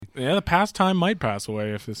the pastime might pass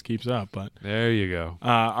away if this keeps up. But there you go.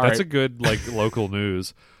 All That's right. a good local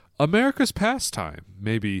news. America's pastime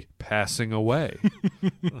may be passing away.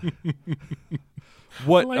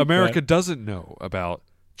 What like America that. doesn't know about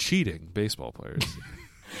cheating baseball players.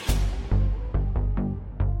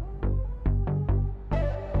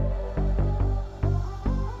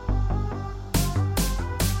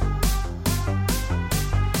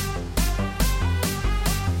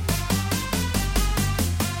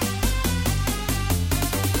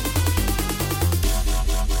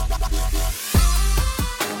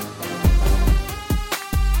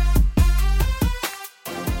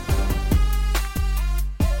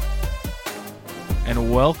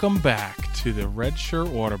 And welcome back to the Red Shirt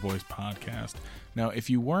Waterboys podcast. Now, if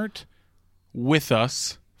you weren't with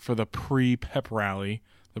us for the pre-pep rally,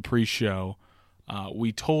 the pre-show,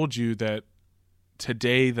 we told you that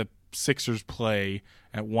today the Sixers play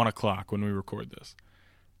at 1 o'clock when we record this.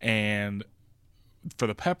 And for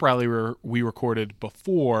the pep rally we recorded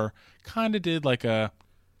before, kind of did like a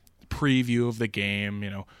preview of the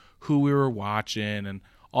game, who we were watching and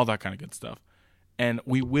all that kind of good stuff. And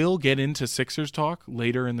we will get into Sixers talk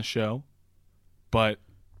later in the show. But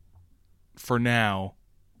for now,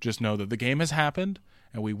 just know that the game has happened,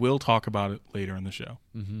 and we will talk about it later in the show.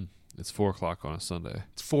 Mm-hmm. It's 4 o'clock on a Sunday.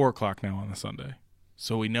 It's 4 o'clock now on a Sunday.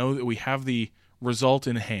 So we know that we have the result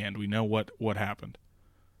in hand. We know what happened.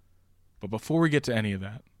 But before we get to any of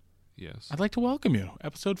that, Yes. I'd like to welcome you.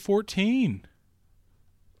 Episode 14.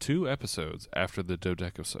 2 episodes after the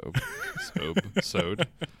Dodecasode.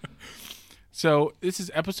 So this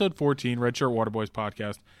is episode 14, Red Shirt Waterboys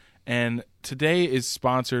podcast, and today is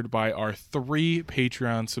sponsored by our 3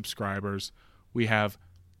 Patreon subscribers. We have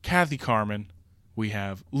Kathy Carmen, we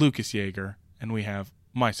have Lucas Yeager, and we have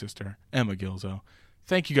my sister, Emma Gilzo.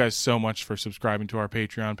 Thank you guys so much for subscribing to our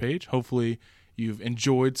Patreon page. Hopefully you've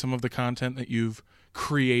enjoyed some of the content that you've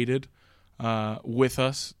created with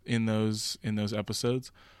us in those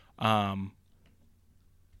episodes.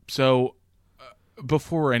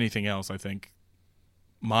 Before anything else, I think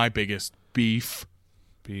my biggest beef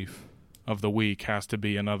of the week has to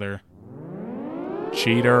be another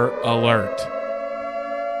cheater alert.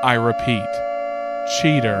 I repeat,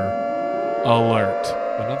 cheater alert.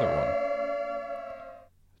 Another one.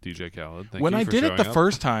 DJ Khaled, thank When you I for did it showing the up.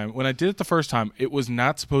 first time, it was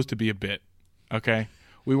not supposed to be a bit. Okay,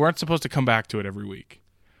 we weren't supposed to come back to it every week.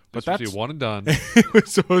 But That's that's one and done. it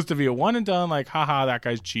was supposed to be a one and done. Like, haha, that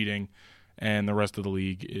guy's cheating. And the rest of the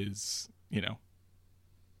league is,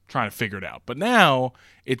 trying to figure it out. But now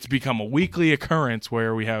it's become a weekly occurrence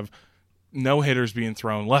where we have no-hitters being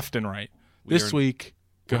thrown left and right. This week,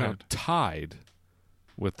 go We're now ahead. tied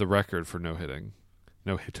with the record for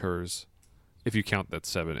no-hitters, if you count that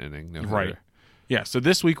 7-inning no-hitter. Right. Yeah, so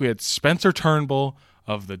this week we had Spencer Turnbull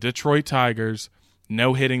of the Detroit Tigers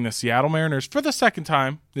no-hitting the Seattle Mariners for the second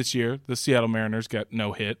time this year. The Seattle Mariners got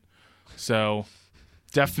no-hit. So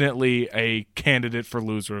definitely a candidate for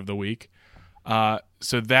loser of the week.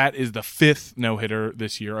 So that is the 5th no-hitter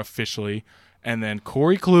this year officially. And then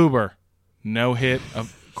Corey Kluber, no-hit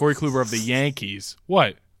of Corey Kluber of the Yankees.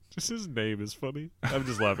 What? Just his name is funny. I'm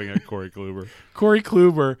just laughing at Corey Kluber. Corey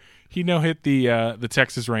Kluber, he no-hit the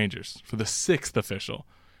Texas Rangers for the 6th official.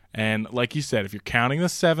 And like you said, if you're counting the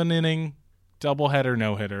 7-inning doubleheader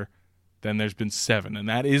no-hitter, then there's been 7. And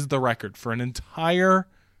that is the record for an entire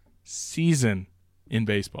season in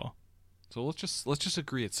baseball. So let's just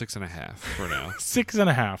agree at 6.5 for now.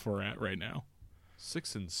 6.5 we're at right now.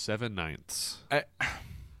 6 7/9.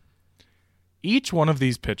 Each one of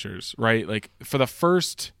these pitchers, right? Like for the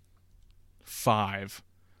first 5,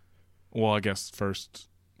 well, I guess first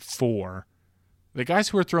 4, the guys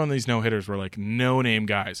who were throwing these no-hitters were like no-name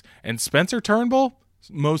guys. And Spencer Turnbull,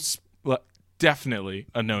 definitely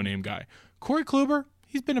a no-name guy. Corey Kluber,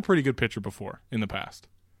 he's been a pretty good pitcher before in the past.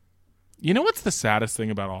 You know what's the saddest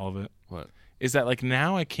thing about all of it? What? Is that like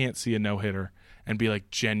now I can't see a no-hitter and be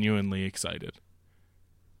like genuinely excited.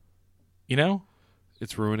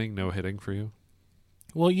 It's ruining no-hitting for you?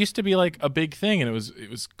 Well, it used to be like a big thing, and it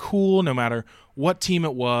was cool no matter what team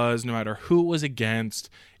it was, no matter who it was against.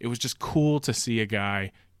 It was just cool to see a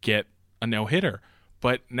guy get a no-hitter.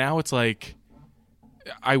 But now it's like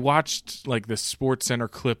I watched like the Sports Center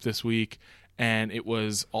clip this week, and it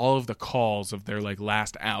was all of the calls of their like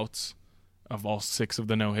last outs of all 6 of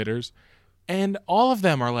the no-hitters, and all of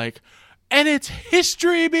them are like, and it's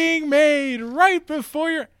history being made right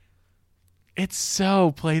before your... It's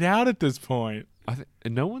so played out at this point.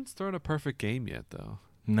 No one's thrown a perfect game yet, though.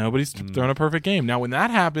 Nobody's thrown a perfect game. Now, when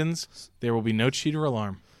that happens, there will be no cheater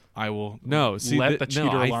alarm. I will let the cheater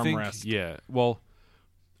alarm rest. Yeah. Well,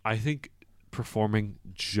 I think performing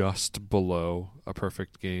just below a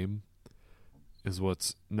perfect game is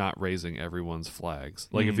what's not raising everyone's flags.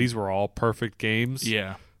 Like if these were all perfect games,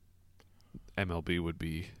 Yeah. MLB would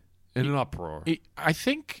be in an uproar. I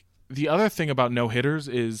think the other thing about no-hitters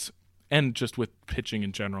is, and just with pitching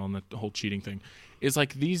in general and the whole cheating thing, is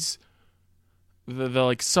like these the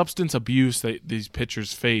like substance abuse that these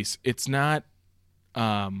pitchers face. It's not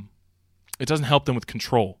it doesn't help them with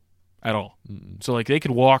control at all. Mm-mm. So like they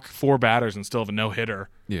could walk 4 batters and still have a no-hitter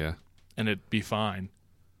Yeah. and it'd be fine.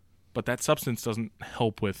 But that substance doesn't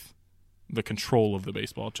help with the control of the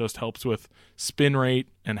baseball. It just helps with spin rate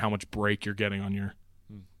and how much break you're getting on your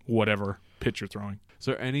whatever pitch you're throwing. Is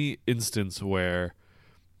there any instance where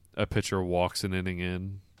a pitcher walks an inning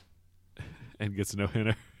in and gets no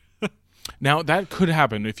hitter? Now, that could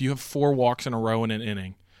happen if you have 4 walks in a row in an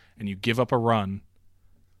inning and you give up a run,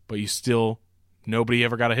 but you still nobody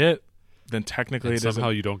ever got a hit, then technically And somehow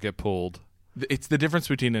you don't get pulled. it's the difference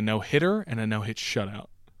between a no-hitter and a no-hit shutout.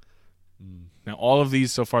 Now, all of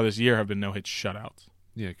these so far this year have been no-hit shutouts.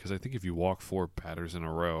 Yeah, because I think if you walk 4 batters in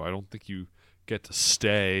a row, I don't think you get to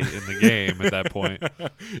stay in the game at that point.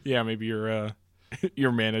 Yeah, maybe your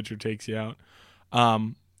manager takes you out.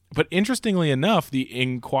 But interestingly enough, the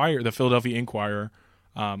Philadelphia Inquirer,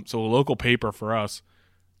 so a local paper for us,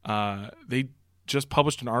 they just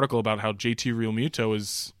published an article about how JT Realmuto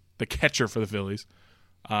is the catcher for the Phillies.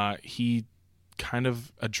 He kind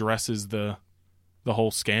of addresses the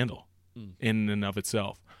whole scandal in and of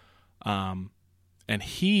itself. And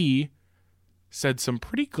he said some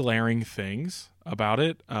pretty glaring things about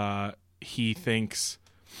it. He thinks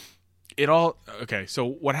it all... Okay, so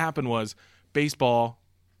what happened was baseball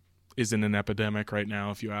is in an epidemic right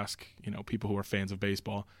now. If you ask, people who are fans of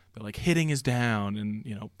baseball, they're like, hitting is down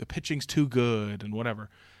and, the pitching's too good and whatever.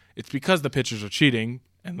 It's because the pitchers are cheating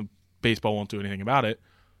and the baseball won't do anything about it.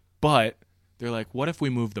 But they're like, what if we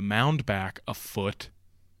move the mound back a foot?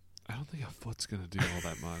 I don't think a foot's going to do all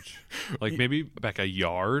that much. Like maybe back a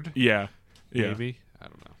yard? Yeah. Maybe? I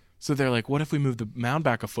don't know. So they're like, what if we move the mound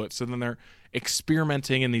back a foot? So then they're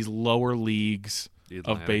experimenting in these lower leagues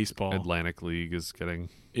of baseball. Atlantic League is getting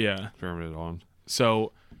experimented on.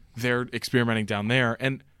 So they're experimenting down there.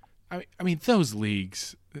 And, I mean, those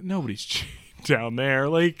leagues, nobody's cheating down there.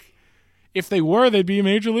 Like, if they were, they'd be a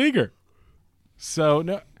major leaguer. So,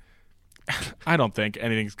 no, I don't think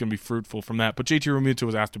anything's going to be fruitful from that. But JT Realmuto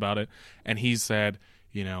was asked about it, and he said,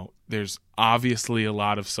 there's obviously a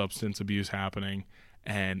lot of substance abuse happening,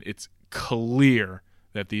 and it's clear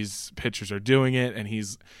that these pitchers are doing it.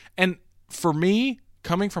 And for me,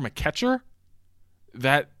 coming from a catcher,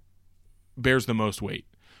 that bears the most weight.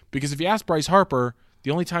 Because if you ask Bryce Harper,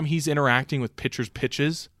 the only time he's interacting with pitchers'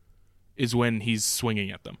 pitches is when he's swinging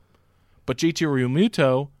at them. But JT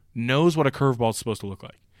Realmuto knows what a curveball is supposed to look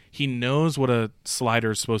like. He knows what a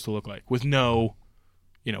slider is supposed to look like with no,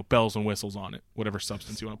 bells and whistles on it, whatever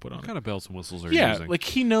substance you want to put on it. What kind of bells and whistles are you using? Yeah, like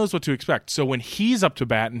he knows what to expect. So when he's up to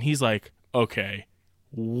bat and he's like, okay,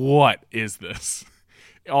 what is this?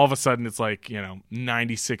 All of a sudden it's like,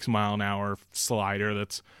 96 mile an hour slider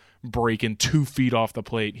that's breaking 2 feet off the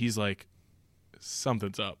plate. He's like,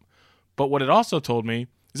 something's up. But what it also told me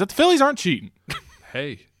is that the Phillies aren't cheating.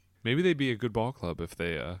 Hey, maybe they'd be a good ball club if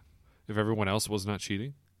they, if everyone else was not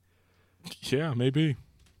cheating. Yeah, maybe.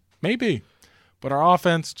 But our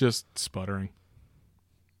offense just sputtering.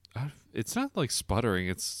 It's not like sputtering.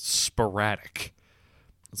 It's sporadic.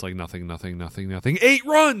 It's like nothing. 8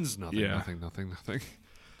 runs. Nothing.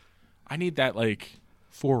 I need that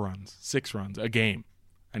 4 runs, 6 runs a game.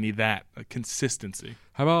 I need that consistency.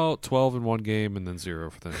 How about 12 in one game and then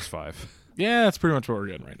 0 for the next 5? Yeah, that's pretty much what we're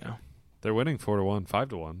getting right now. They're winning 4-1,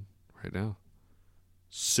 5-1 right now.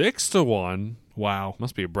 6-1. Wow.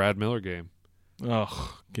 Must be a Brad Miller game. Ugh,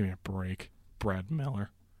 give me a break. Brad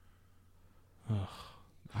Miller. Ugh.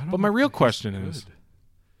 I don't But my know real if he's question good. is,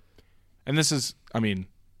 and this is,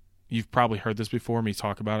 you've probably heard this before me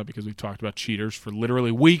talk about it because we've talked about cheaters for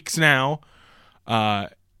literally weeks now,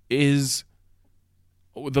 is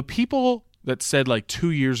the people that said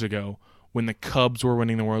 2 years ago when the Cubs were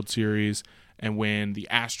winning the World Series and when the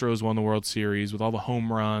Astros won the World Series with all the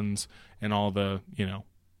home runs and all the,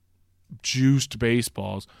 juiced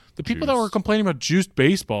baseballs, the people that were complaining about juiced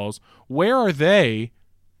baseballs, where are they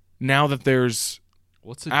now that there's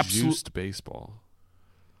What's a juiced baseball?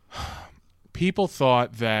 People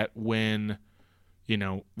thought that when,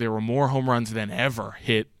 there were more home runs than ever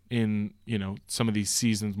hit in, some of these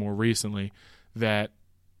seasons more recently, that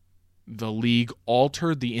the league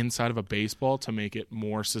altered the inside of a baseball to make it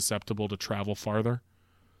more susceptible to travel farther.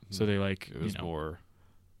 So they It was more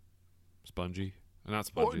spongy. Not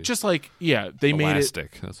spongy. Just like, they made it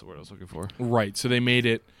elastic. That's the word I was looking for. right. So they made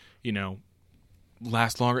it,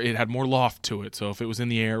 last longer. It had more loft to it. So if it was in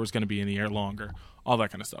the air, it was going to be in the air longer. All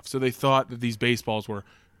that kind of stuff. So they thought that these baseballs were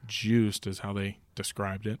juiced, is how they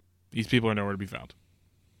described it. These people are nowhere to be found.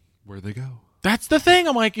 Where'd they go? That's the thing.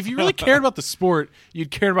 I'm like, if you really cared about the sport,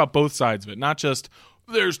 you'd care about both sides of it, not just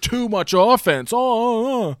there's too much offense.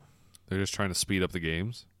 They're just trying to speed up the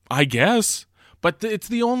games. I guess, but it's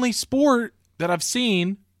the only sport that I've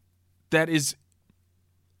seen that is,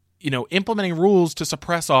 implementing rules to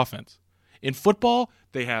suppress offense. In football,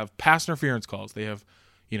 they have pass interference calls. They have,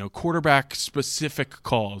 quarterback specific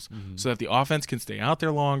calls so that the offense can stay out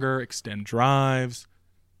there longer, extend drives,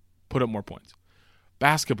 put up more points.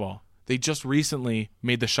 Basketball, they just recently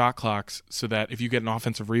made the shot clocks so that if you get an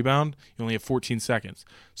offensive rebound, you only have 14 seconds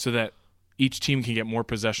so that each team can get more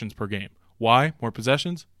possessions per game. Why? More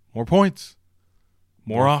possessions, more points,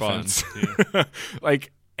 more offense. Yeah.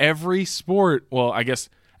 Like every sport, well, I guess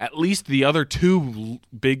at least the other two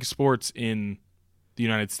big sports in the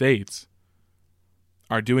United States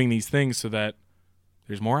are doing these things so that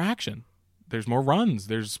there's more action, there's more runs,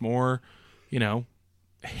 there's more,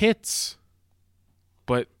 hits.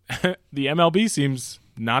 But the MLB seems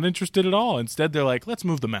not interested at all. Instead, they're like, let's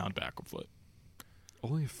move the mound back a foot.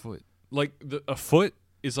 Only a foot. Like a foot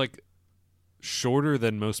is like shorter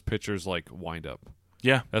than most pitchers like wind up.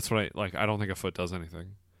 Yeah, that's what I don't think a foot does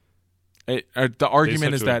anything. The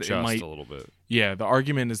argument is that it might a little bit. Yeah, the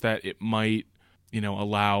argument is that it might,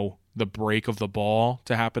 allow the break of the ball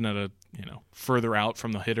to happen at a, further out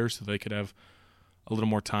from the hitter so they could have a little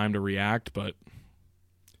more time to react. But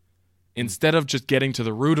instead of just getting to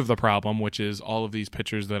the root of the problem, which is all of these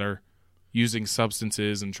pitchers that are using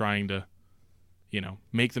substances and trying to,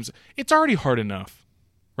 make them, it's already hard enough,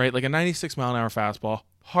 right? Like a 96-mile-an-hour fastball,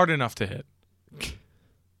 hard enough to hit.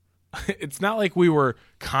 It's not like we were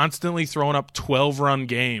constantly throwing up 12-run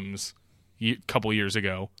games a couple years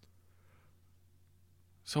ago.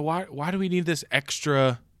 So why do we need this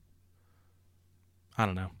extra? I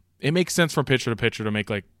don't know. It makes sense for pitcher to pitcher to make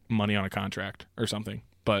like money on a contract or something,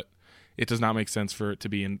 but it does not make sense for it to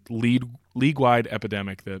be in league-wide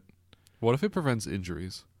epidemic. That what if it prevents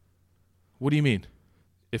injuries? What do you mean?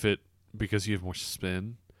 Because you have more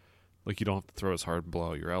spin, like you don't have to throw as hard and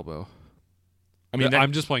blow out your elbow. I mean,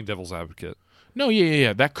 I'm just playing devil's advocate. No,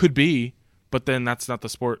 yeah. That could be, but then that's not the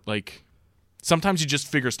sport. Like, sometimes you just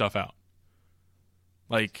figure stuff out.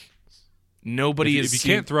 Like, nobody If you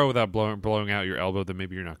can't throw without blowing out your elbow, then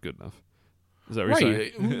maybe you're not good enough. Is that what you're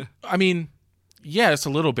saying? I mean, yes, a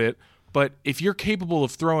little bit. But if you're capable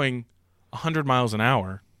of throwing 100 miles an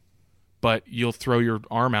hour, but you'll throw your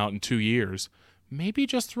arm out in 2 years, maybe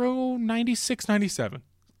just throw 96, 97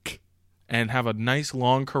 and have a nice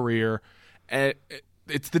long career.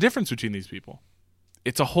 It's the difference between these people.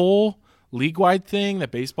 It's a whole league-wide thing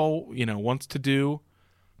that baseball, wants to do.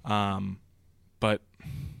 But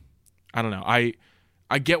I don't know.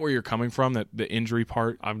 I get where you're coming from, that the injury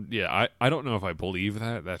part. I don't know if I believe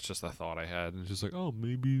that. That's just a thought I had. And it's just like, oh,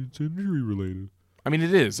 maybe it's injury related. I mean,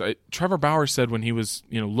 it is. Trevor Bauer said when he was,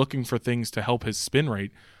 looking for things to help his spin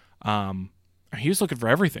rate, he was looking for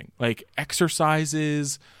everything, like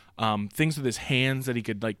exercises, things with his hands that he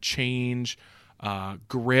could like change,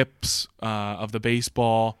 grips of the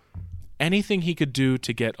baseball, anything he could do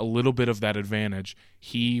to get a little bit of that advantage,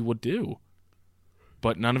 he would do.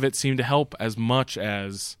 But none of it seemed to help as much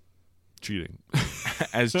as cheating,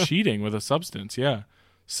 as cheating with a substance. Yeah.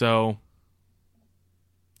 So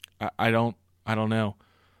I don't know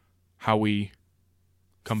how we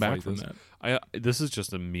come back from that. This is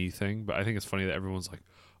just a me thing, but I think it's funny that everyone's like,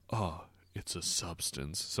 oh, it's a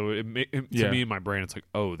substance. So to me in my brain, it's like,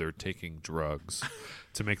 oh, they're taking drugs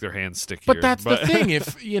to make their hands stickier. But that's the thing.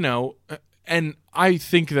 If, and I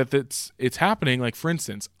think that it's happening. Like, for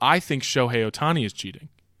instance, I think Shohei Ohtani is cheating.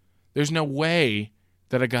 There's no way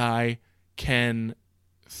that a guy can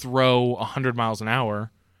throw 100 miles an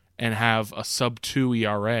hour and have a sub-2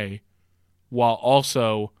 ERA while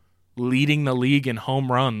also leading the league in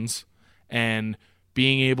home runs and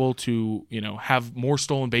being able to, have more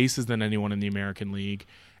stolen bases than anyone in the American League.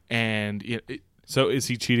 And so is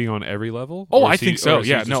he cheating on every level? Oh, I think so.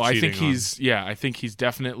 Yeah, no, I think he's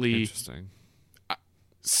definitely interesting.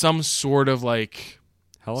 Some sort of like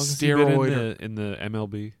how long steroid has he been in the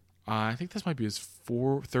MLB? I think this might be his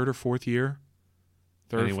third or fourth year.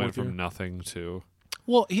 And he went from nothing to.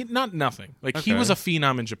 Well, not nothing. Like he was a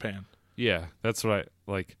phenom in Japan. Yeah, that's what I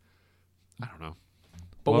like. I don't know.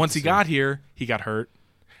 But once he got here, he got hurt,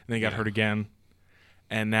 and then he got hurt again,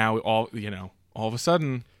 and now all of a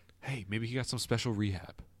sudden, hey, maybe he got some special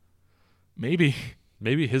rehab. Maybe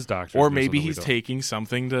Maybe his doctor. Or maybe he's taking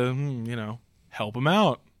something to, help him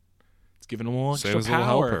out. It's giving him a little extra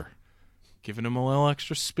power. Giving him a little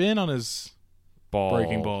extra spin on his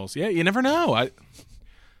breaking balls. Yeah, you never know.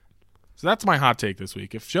 So that's my hot take this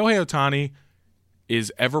week. If Shohei Ohtani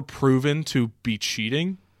is ever proven to be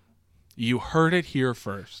cheating, you heard it here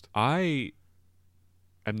first. I'm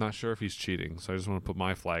not sure if he's cheating, so I just want to put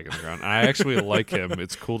my flag in the ground. I actually like him.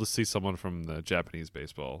 It's cool to see someone from the Japanese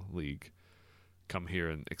baseball league come here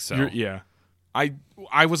and excel.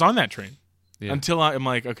 I was on that train until I'm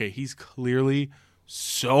like, okay, he's clearly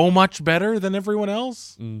so much better than everyone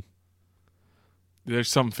else.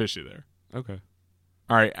 There's something fishy there. Okay.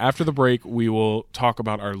 All right, after the break, we will talk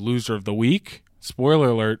about our loser of the week. Spoiler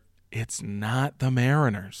alert, it's not the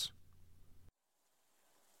Mariners.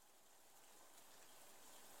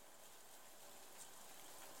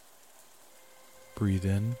 Breathe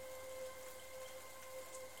in.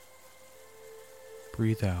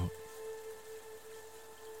 Breathe out.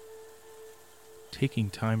 Taking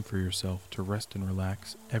time for yourself to rest and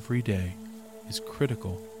relax every day is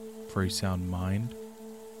critical for a sound mind,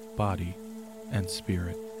 body, and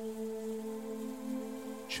spirit.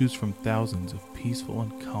 Choose from thousands of peaceful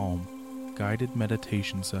and calm guided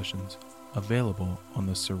meditation sessions available on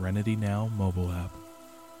the Serenity Now mobile app.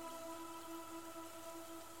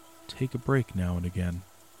 Take a break now and again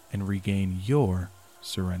and regain your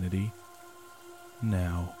serenity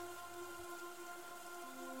now.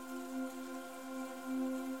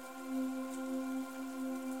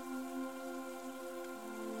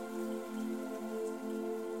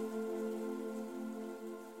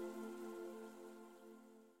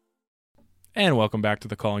 And welcome back to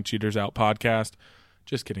the Calling Cheaters Out podcast.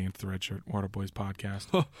 Just kidding, it's the Red Shirt Water Boys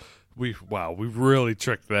podcast. We really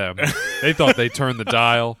tricked them. They thought they turned the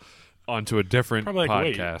dial onto a different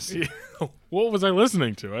podcast. Wait, what was I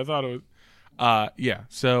listening to? I thought it was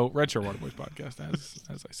so Red Shirt Water Boys podcast,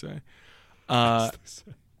 as I say.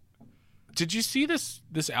 Did you see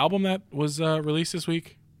this album that was released this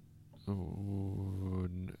week?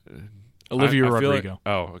 Olivia Rodrigo.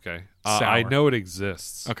 Okay. I know it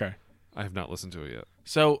exists. Okay. I have not listened to it yet.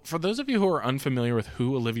 So, for those of you who are unfamiliar with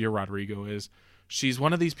who Olivia Rodrigo is, she's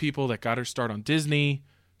one of these people that got her start on Disney.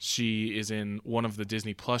 She is in one of the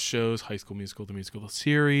Disney Plus shows, High School Musical, the musical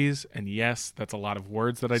series. And yes, that's a lot of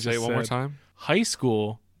words that I just said. Say it one more time. High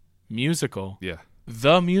School Musical. Yeah.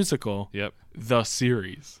 The musical. Yep. The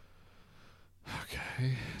series.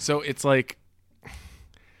 Okay. So, it's like...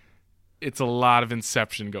 It's a lot of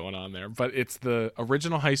Inception going on there. But it's the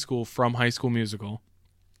original High School from High School Musical.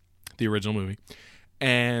 The original movie,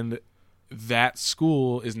 and that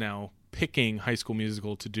school is now picking High School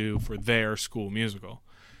Musical to do for their school musical.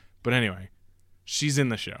 But anyway, she's in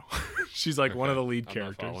the show. She's like one of the lead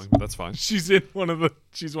characters. That's fine. She's one of the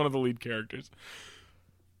lead characters,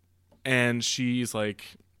 and she's like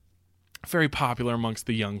very popular amongst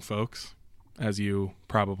the young folks, as you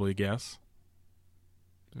probably guess.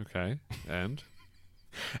 Okay, and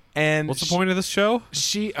what's the point of this show?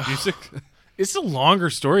 Music. It's a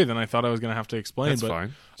longer story than I thought I was going to have to explain. That's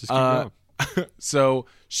fine. Just keep going. So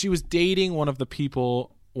she was dating one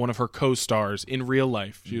of her co-stars in real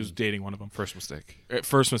life. She was dating one of them. First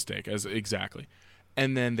mistake, exactly.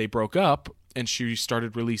 And then they broke up, and she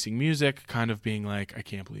started releasing music, kind of being like, I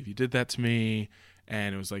can't believe you did that to me.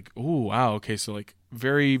 And it was like, oh, wow, okay, so like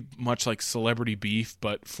very much like celebrity beef,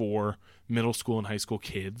 but for middle school and high school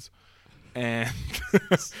kids. And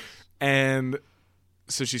and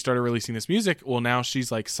so she started releasing this music. Well, now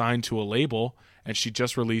she's like signed to a label, and she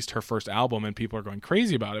just released her first album, and people are going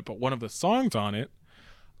crazy about it. But one of the songs on it,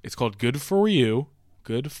 it's called Good For You.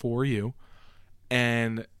 Good For You.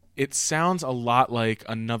 And it sounds a lot like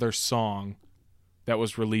another song that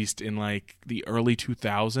was released in like the early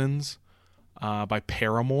 2000s by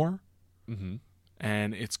Paramore. Mm-hmm.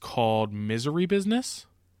 And it's called Misery Business.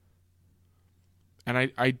 And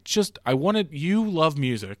I wanted, you love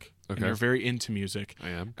music. Okay. And you're very into music. I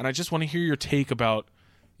am. And I just want to hear your take about,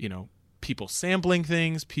 people sampling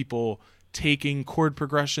things, people taking chord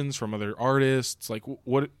progressions from other artists. Like,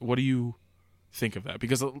 what do you think of that?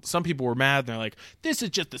 Because some people were mad, and they're like, this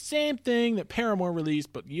is just the same thing that Paramore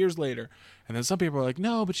released, but years later. And then some people are like,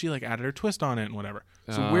 no, but she like added her twist on it and whatever.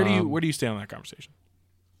 So where do you stand on that conversation?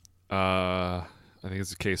 I think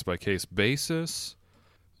it's a case-by-case basis.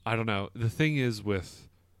 I don't know. The thing is with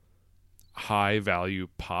high-value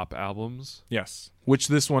pop albums. Yes. Which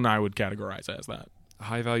this one I would categorize as that.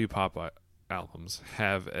 High-value pop albums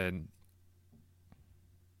have an...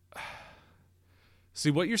 See,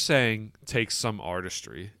 what you're saying takes some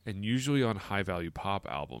artistry, and usually on high-value pop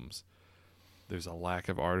albums, there's a lack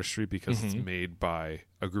of artistry because it's made by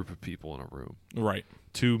a group of people in a room Right.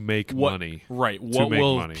 to make money. Right. To What make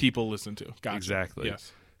will money. people listen to? Gotcha. Exactly.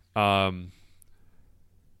 Yes.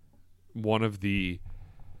 One of the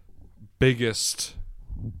biggest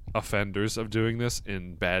offenders of doing this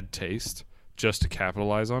in bad taste, just to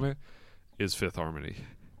capitalize on it, is Fifth Harmony.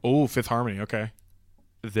 Oh, Fifth Harmony. Okay.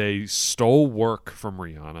 They stole work from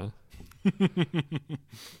Rihanna.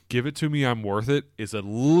 Give It To Me, I'm Worth It is a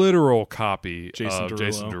literal copy Jason of Derulo.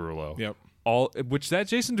 Jason Derulo. Yep. Which that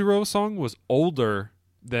Jason Derulo song was older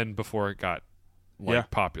than before it got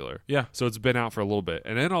popular. Yeah. So it's been out for a little bit.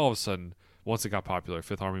 And then all of a sudden, once it got popular,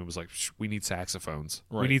 Fifth Harmony was like, we need saxophones.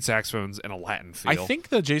 Right. We need saxophones and a Latin feel. I think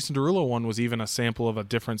the Jason Derulo one was even a sample of a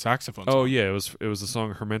different saxophone Oh song. yeah, it was the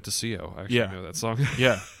song Hermentasio. I actually know that song.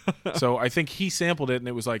 Yeah. So I think he sampled it and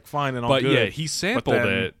it was like fine and all But good. yeah, he sampled then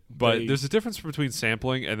it. But they- there's a difference between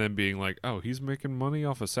sampling and then being like, oh, he's making money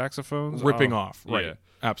off of saxophones, ripping Oh, off. Right. Yeah.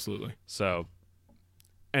 Absolutely. So,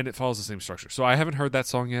 and it follows the same structure. So I haven't heard that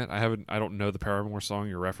song yet. I don't know the Paramore song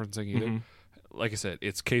you're referencing either. Mhm. Like I said,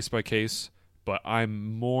 it's case by case. But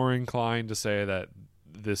I'm more inclined to say that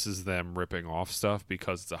this is them ripping off stuff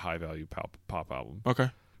because it's a high value pop album.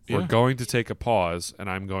 Okay. We're Yeah. going to take a pause, and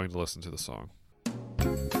I'm going to listen to the song.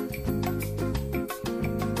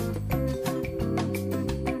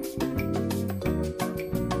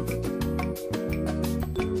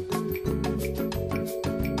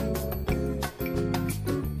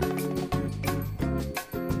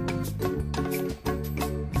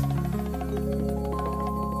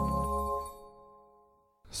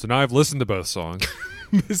 So now I've listened to both songs.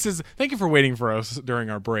 Thank you for waiting for us during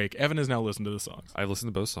our break. Evan has now listened to the songs. I listened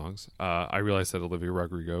to both songs. I realized that Olivia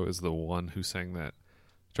Rodrigo is the one who sang that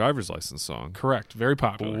driver's license song. Correct. Very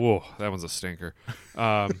popular. Whoa, that one's a stinker.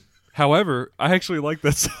 However, I actually like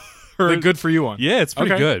that song. The good for you one. Yeah, it's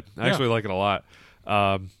pretty Okay. good. I Yeah. actually like it a lot.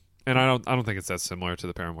 And I don't think it's that similar to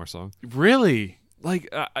the Paramore song. Really? Like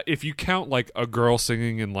if you count like a girl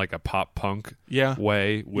singing in like a pop punk Yeah.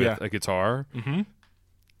 way with Yeah. a guitar, Mm-hmm.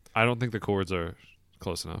 I don't think the chords are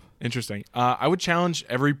close enough. Interesting. I would challenge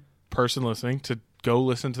every person listening to go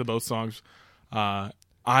listen to both songs.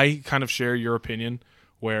 I kind of share your opinion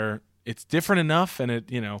where it's different enough, and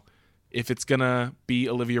if it's gonna be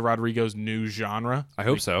Olivia Rodrigo's new genre, I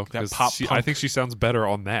hope so. that 'cause pop I punk. think she sounds better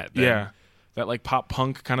on that. than- Yeah, that like pop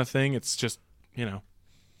punk kind of thing. It's just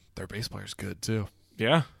their bass player's good too.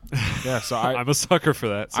 yeah. So I'm a sucker for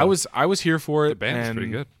that. I was here for it. the band's and,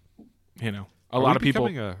 pretty good. A lot of people.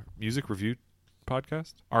 becoming a music review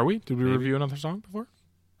podcast. Are we? Did we Maybe. review another song before?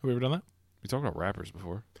 Have we ever done that? We talked about rappers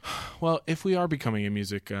before. Well, if we are becoming a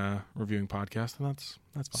music reviewing podcast, then that's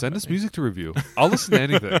fine. Send by us me. music to review. I'll listen to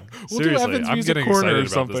anything. We'll do Seriously, Evan's I'm Music getting Corner or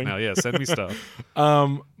excited about this something. now. Yeah, send me stuff.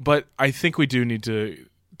 But I think we do need to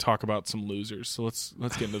talk about some losers. So let's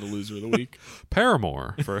get into the loser of the week.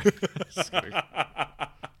 Paramore for Just kidding.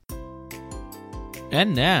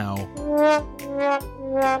 And now,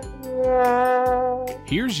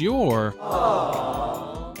 here's your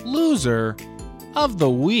loser of the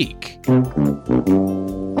week.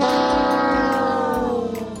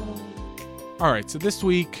 All right, so this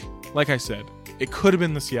week, like I said, it could have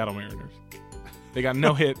been the Seattle Mariners. They got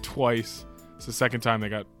no hit twice. It's the second time they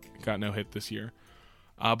got no hit this year.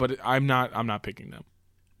 But I'm not picking them.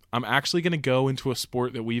 I'm actually going to go into a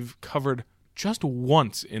sport that we've covered just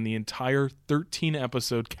once in the entire 13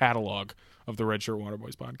 episode catalog of the Red Shirt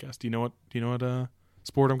Waterboys podcast. Do you know what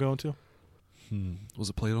sport I'm going to?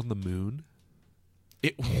 Was it played on the moon?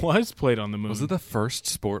 It was played on the moon. Was it the first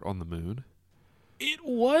sport on the moon? It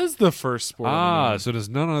was the first sport on the moon. So it is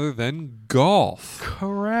none other than golf.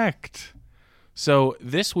 Correct. So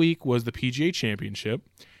this week was the PGA Championship,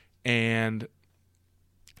 and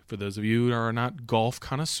for those of you who are not golf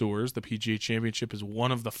connoisseurs, the PGA Championship is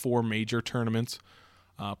one of the 4 major tournaments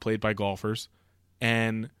played by golfers,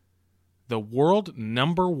 and the world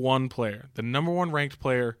number 1 player, the number 1 ranked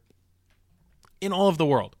player in all of the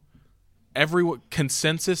world,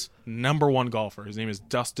 consensus number 1 golfer, his name is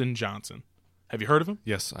Dustin Johnson. Have you heard of him?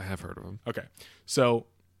 Yes, I have heard of him. Okay. So,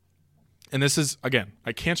 and this is, again,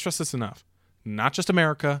 I can't stress this enough. Not just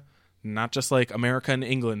America, not just like America and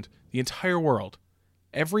England, the entire world.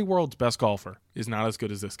 Every world's best golfer is not as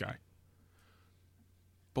good as this guy.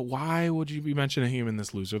 But why would you be mentioning him in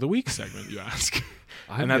this Loser of the Week segment, you ask?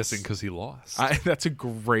 I'm And that's- guessing because he lost. That's a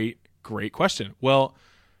great question. Well,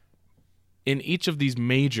 in each of these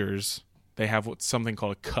majors, they have something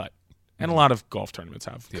called a cut. And a lot of golf tournaments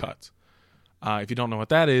have cuts. If you don't know what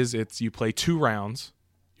that is, it's you play 2 rounds.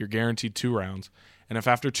 You're guaranteed 2 rounds. And if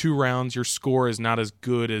after 2 rounds your score is not as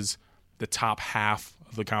good as the top half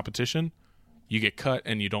of the competition, you get cut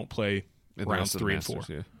and you don't play And the rounds rest of the 3 and 4.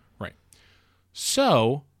 Masters, yeah.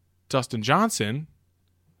 So Dustin Johnson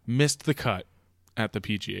missed the cut at the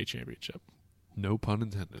PGA Championship. No pun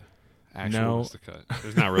intended. Actual No. missed the cut.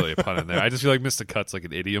 There's not really a pun in there. I just feel like missed the cut's like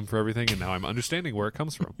an idiom for everything, and now I'm understanding where it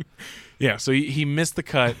comes from. Yeah, so he missed the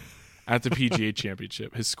cut at the PGA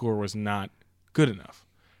Championship. His score was not good enough.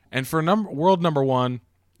 And for world number one,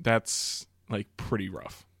 that's like pretty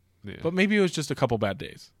rough. Yeah. But maybe it was just a couple bad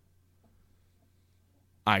days.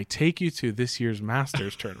 I take you to this year's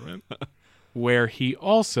Masters tournament where he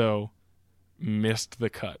also missed the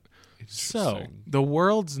cut. So Interesting. the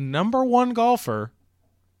world's number one golfer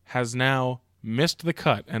has now missed the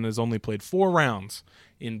cut and has only played 4 rounds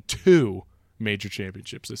in 2 major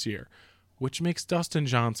championships this year, which makes Dustin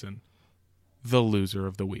Johnson the loser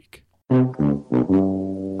of the week.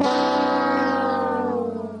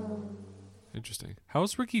 Interesting.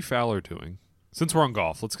 How's Ricky Fowler doing? Since we're on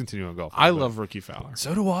golf, let's continue on golf. I love Ricky Fowler,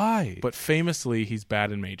 So do I. but famously he's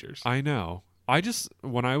bad in majors. I know.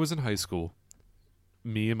 When I was in high school,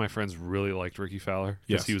 me and my friends really liked Ricky Fowler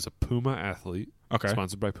because Yes. he was a Puma athlete, Okay.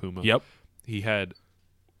 sponsored by Puma. Yep. He had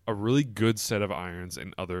a really good set of irons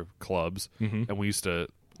in other clubs, Mhm. and we used to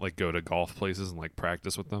like go to golf places and like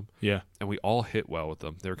practice with them, Yeah. and we all hit well with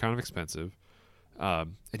them. They were kind of expensive,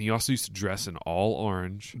 and he also used to dress in all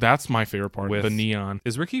orange. That's my favorite part, With- the neon.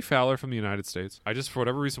 Is Ricky Fowler from the United States? I just, for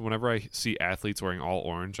whatever reason, whenever I see athletes wearing all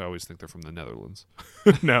orange, I always think they're from the Netherlands.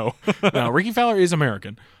 No. Ricky Fowler is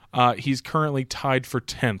American. He's currently tied for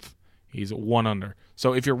 10th. He's 1 under.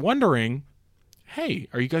 So if you're wondering, hey,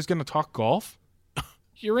 are you guys going to talk golf?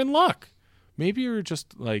 You're in luck. Maybe you're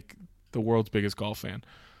just like the world's biggest golf fan.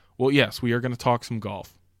 Well, yes, we are going to talk some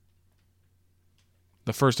golf.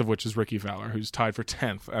 The first of which is Ricky Fowler, who's tied for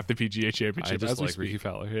 10th at the PGA Championship. I just as we like speak. Ricky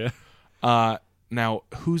Fowler. Yeah. Now,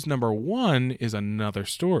 who's number 1 is another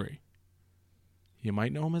story. You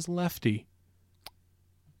might know him as Lefty.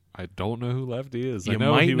 I don't know who Lefty is. I You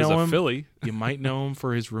know might he was know a him. Philly. You might know him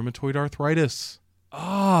for his rheumatoid arthritis.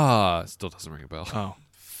 Still doesn't ring a bell. Oh,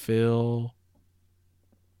 Phil.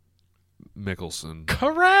 Mickelson.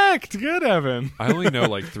 Correct. Good, Evan. I only know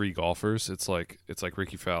like 3 golfers. It's like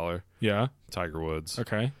Ricky Fowler, Yeah. Tiger Woods,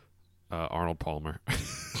 Okay. Arnold Palmer.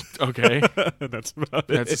 Okay. That's about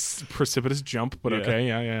it. That's a precipitous jump, but Yeah. okay.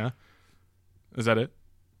 Yeah. Is that it?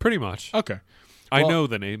 Pretty much. Okay. I Well- know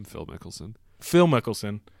the name Phil Mickelson. Phil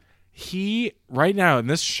Mickelson. He, right now, and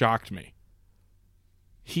this shocked me,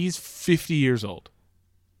 he's 50 years old.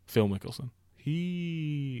 Phil Mickelson. Are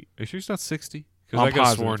you sure he's not 60? Because I'm I could have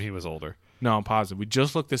positive. sworn he was older. No, I'm positive. We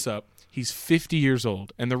just looked this up. He's 50 years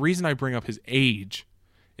old. And the reason I bring up his age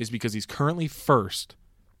is because he's currently first.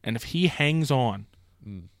 And if he hangs on,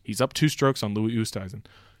 he's up 2 strokes on Louis Oosthuizen.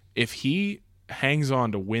 If he hangs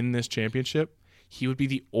on to win this championship, he would be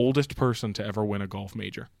the oldest person to ever win a golf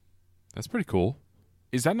major. That's pretty cool.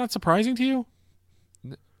 Is that not surprising to you?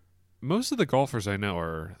 Most of the golfers I know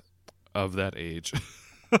are of that age.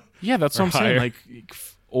 Yeah, that's what Or I'm saying. higher. Like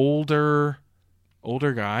older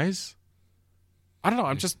guys. I don't know.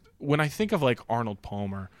 I'm just when I think of like Arnold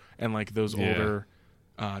Palmer and like those Yeah. older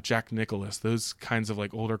Jack Nicklaus, those kinds of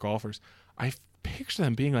like older golfers, I picture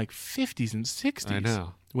them being like 50s and 60s I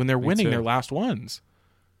know. when they're Me winning too. their last ones.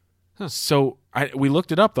 Huh. So we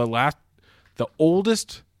looked it up. The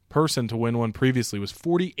oldest person to win one previously was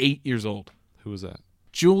 48 years old. Who was that?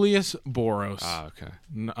 Julius Boros.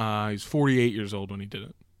 Okay. He's 48 years old when he did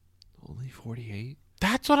it. Only 48?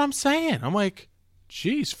 That's what I'm saying. I'm like,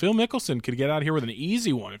 geez, Phil Mickelson could get out of here with an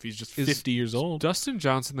easy one if he's just 50 years old. Dustin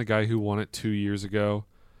Johnson, the guy who won it 2 years ago,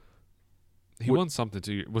 he What- won something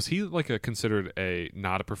 2 years. Was he like considered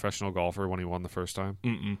not a professional golfer when he won the first time?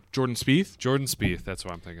 Mm-mm. Jordan Spieth. Jordan Spieth, that's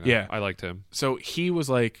what I'm thinking of. Yeah. I liked him. So he was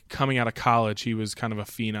like coming out of college. He was kind of a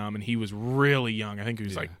phenom, and he was really young. I think he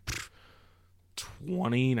was Yeah. like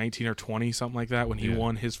 19 or 20, something like that, when he Yeah.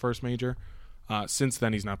 won his first major. Since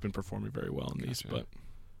then, he's not been performing very well in these, Gotcha.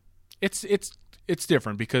 but it's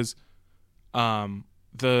different because how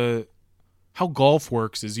golf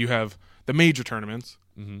works is you have the major tournaments,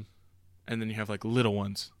 Mm-hmm. and then you have like little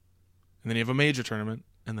ones, and then you have a major tournament,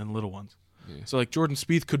 and then little ones. Yeah. So like Jordan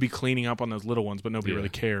Spieth could be cleaning up on those little ones, but nobody Yeah. really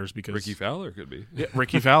cares because Ricky Fowler could be. Yeah,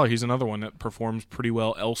 Ricky Fowler, he's another one that performs pretty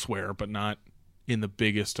well elsewhere, but not in the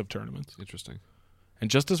biggest of tournaments. Interesting. And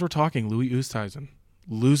just as we're talking, Louis Oosthuizen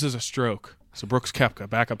loses a stroke, so Brooks Koepka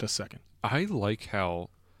back up to second. I like how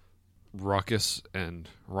ruckus and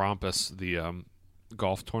rompous the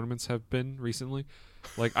golf tournaments have been recently.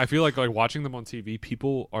 Like I feel like watching them on TV,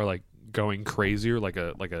 people are like going crazier, like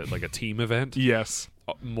a team event Yes.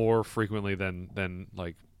 more frequently than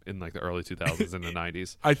like in like the early 2000s and the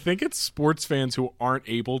 90s. I think it's sports fans who aren't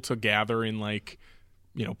able to gather in like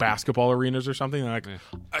basketball arenas or something. They're like,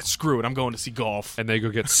 screw it, I'm going to see golf. And they go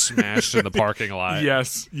get smashed in the parking lot.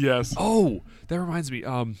 Yes. Oh, that reminds me.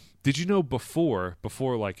 Did you know before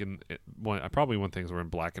like probably when things were in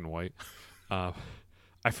black and white,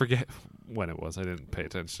 I forget when it was. I didn't pay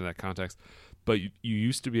attention to that context. But you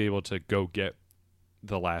used to be able to go get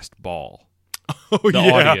the last ball. The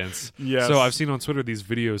audience. Yes. So I've seen on Twitter these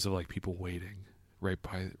videos of like people waiting right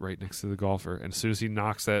next to the golfer, and as soon as he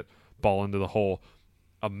knocks that ball into the hole,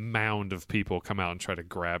 a mound of people come out and try to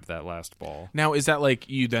grab that last ball. Now, is that like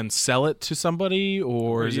you then sell it to somebody,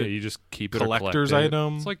 or is it you just keep it collector's or collect it?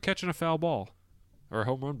 item? It's like catching a foul ball or a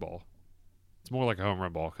home run ball. It's more like a home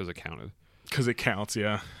run ball because it counted. Because it counts,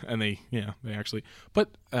 yeah. And they actually. But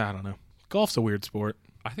I don't know. Golf's a weird sport.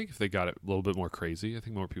 I think if they got it a little bit more crazy, I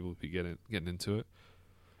think more people would be getting into it.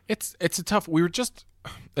 It's a tough. We were just.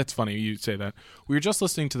 That's funny you say that. We were just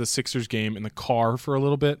listening to the Sixers game in the car for a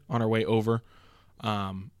little bit on our way over,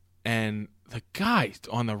 and the guy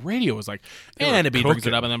on the radio was like, "And it brings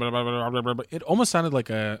it up," and then blah, blah, blah, blah, blah, blah. It almost sounded like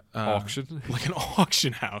a auction, like an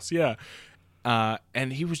auction house, yeah.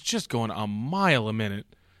 And he was just going a mile a minute,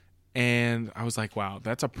 and I was like, "Wow,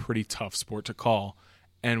 that's a pretty tough sport to call."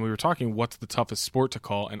 And we were talking, what's the toughest sport to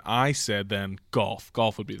call? And I said then golf.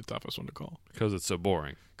 Golf would be the toughest one to call. Because it's so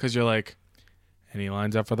boring. Because you're like, and he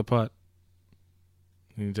lines up for the putt.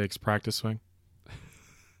 And he takes practice swing.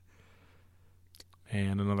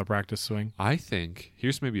 And another practice swing. I think,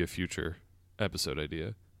 here's maybe a future episode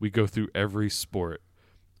idea. We go through every sport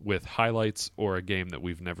with highlights or a game that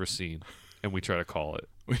we've never seen, and we try to call it.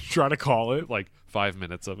 We try to call it? Like 5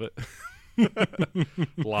 minutes of it.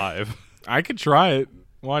 Live. I could try it.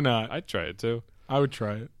 Why not? I'd try it too. I would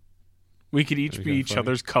try it. We could each be each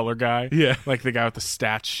other's color guy. Yeah. Like the guy with the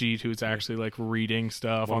stats sheet who's actually like reading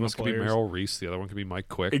stuff on the players. One could be Merrill Reese. The other one could be Mike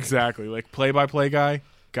Quick. Exactly. Like play-by-play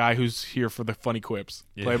guy who's here for the funny quips.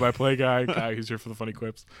 Yeah. Play-by-play guy who's here for the funny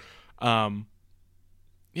quips.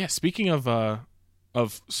 Yeah, speaking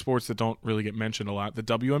of sports that don't really get mentioned a lot, the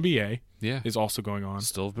WNBA is also going on.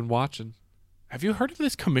 Still have been watching. Have you heard of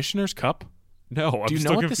this Commissioner's Cup? No, Do you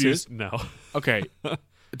know what confused. This is? No. Okay.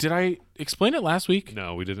 Did I explain it last week?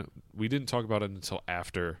 No, we didn't. We didn't talk about it until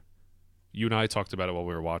after you and I talked about it while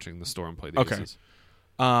we were watching the Storm play the Aces.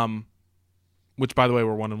 Which, by the way,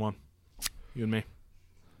 we're 1-1. You and me.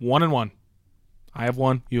 1-1. I have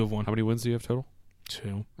 1. You have 1. How many wins do you have total?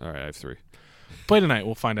 2. All right, I have 3. Play tonight.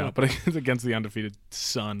 We'll find out. But it's against the undefeated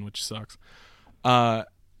Sun, which sucks. So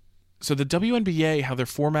the WNBA, how they're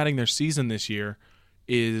formatting their season this year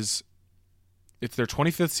is it's their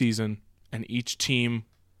 25th season, and each team,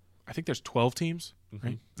 I think there's 12 teams,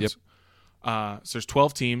 right? Yep. So there's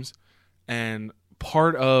 12 teams, and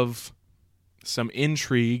part of some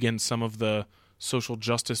intrigue and some of the social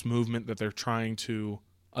justice movement that they're trying to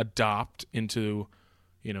adopt into,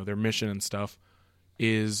 their mission and stuff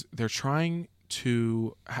is they're trying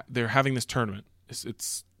to they're having this tournament.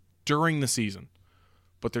 It's during the season,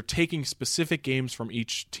 but they're taking specific games from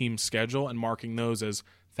each team's schedule and marking those as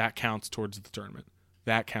that counts towards the tournament.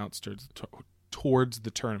 That counts towards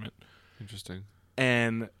the tournament. Interesting.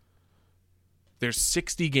 And there's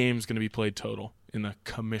 60 games going to be played total in the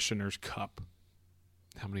Commissioner's Cup.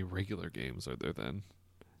 How many regular games are there then?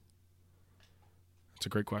 It's a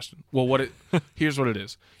great question. Well, here's what it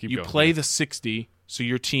is. You play the 60, so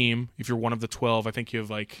your team, if you're one of the 12, I think you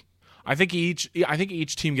have I think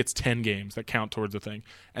each team gets 10 games that count towards the thing.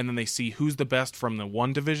 And then they see who's the best from the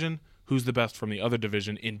one division, who's the best from the other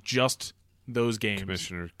division in just those games.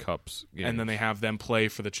 Commissioner Cups games. And then they have them play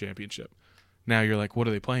for the championship. Now you're like, what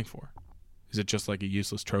are they playing for? Is it just like a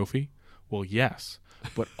useless trophy? Well, yes.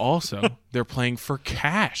 But also, they're playing for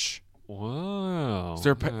cash. Wow.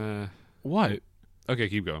 So what? Okay,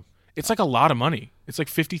 keep going. It's like a lot of money. It's like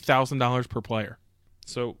 $50,000 per player.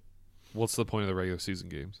 So what's the point of the regular season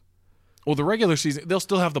games? Well, the regular season, they'll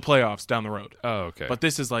still have the playoffs down the road. Oh, okay. But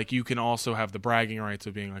this is like you can also have the bragging rights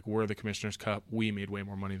of being like, we're the Commissioner's Cup. We made way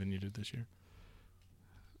more money than you did this year.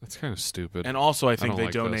 That's kind of stupid. And also I think they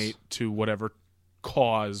donate to whatever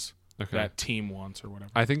cause that team wants or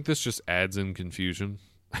whatever. I think this just adds in confusion.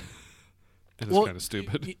 And it's kind of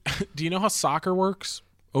stupid. Do you know how soccer works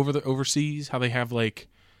overseas? How they have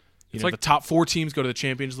the top 4 teams go to the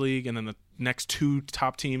Champions League, and then the next 2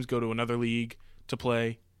 top teams go to another league to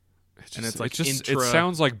play. It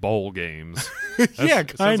sounds like bowl games. Yeah, kind of.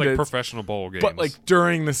 It sounds like professional bowl games. But like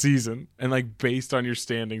during the season and like based on your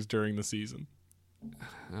standings during the season.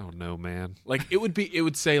 Oh no, man. Like it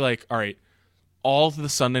would say like, all right, all of the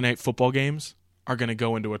Sunday night football games are going to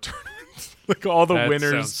go into a tournament. Like all the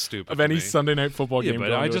winners of any Sunday night football game.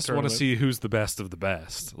 But I just want to see who's the best of the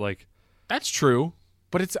best. Like that's true,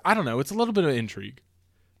 but I don't know. It's a little bit of intrigue.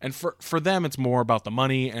 And for them, it's more about the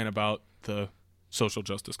money and about the social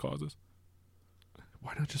justice causes.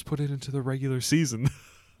 Why not just put it into the regular season?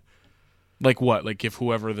 Like what? Like give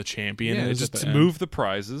whoever the champion is just at to the end? move the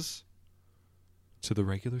prizes to the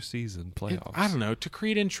regular season playoffs. I don't know, to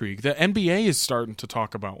create intrigue. The NBA is starting to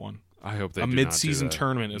talk about one. I hope they A do mid-season not do that.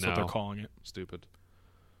 tournament is what No. they're calling it. Stupid.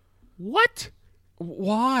 What?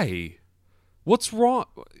 Why? What's wrong?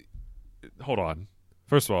 Hold on.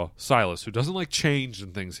 First of all, Silas, who doesn't like change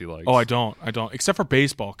and things he likes. Oh, I don't. Except for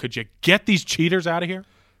baseball. Could you get these cheaters out of here?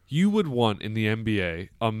 You would want in the NBA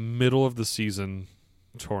a middle of the season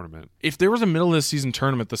tournament. If there was a middle of the season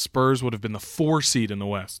tournament, the Spurs would have been the 4 seed in the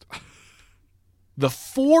West. The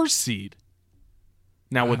 4 seed.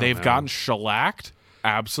 Now, would I they don't have know. gotten shellacked?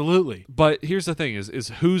 Absolutely. But here's the thing: is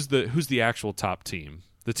who's the actual top team?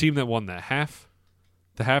 The team that won the half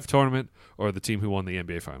tournament, or the team who won the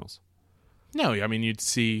NBA Finals? No, I mean you'd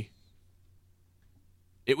see.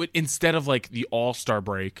 It would, instead of like the All-Star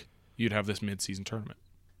break, you'd have this mid-season tournament.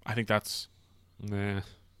 I think that's Nah.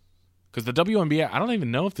 because the WNBA. I don't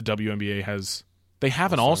even know if the WNBA has. They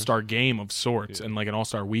have an All-Star game of sorts and like an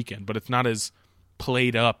All-Star weekend, but it's not as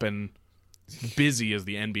played up and busy as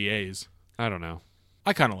the NBA's. I don't know.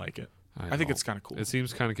 I kind of like it. I think don't. it's kind of cool. It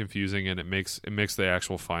seems kind of confusing, and it makes the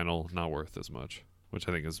actual final not worth as much, which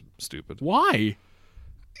I think is stupid. Why?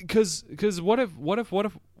 Because what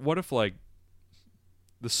if like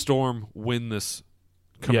the Storm win this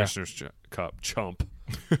Commissioner's Cup chump,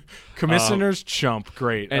 Commissioner's chump,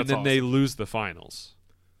 great, and That's then they awesome. lose the finals?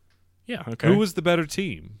 Yeah, okay. Who was the better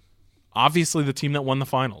team? obviously the team that won the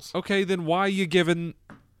finals? Okay, then why are you giving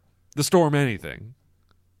the Storm anything?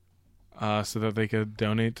 So that they could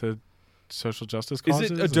donate to social justice Is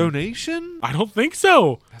causes. it a donation? I don't think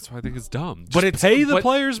so. That's why I think it's dumb. But Just it's- pay the but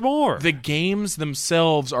players more. The games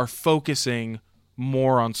themselves are focusing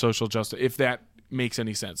more on social justice, if that makes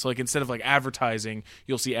any sense. Like instead of like advertising,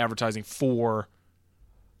 you'll see advertising for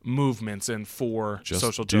movements and for Just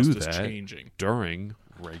social do justice that. changing. During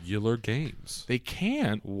regular games. They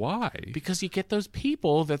can't Why? because you get those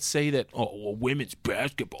people that say that, oh, well, women's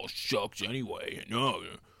basketball sucks anyway. No.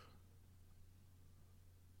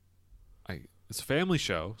 It's a family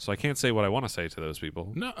show, so I can't say what I want to say to those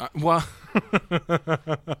people. No, well,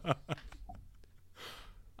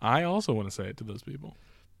 I also want to say it to those people.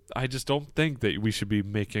 I just don't think that we should be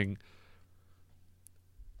making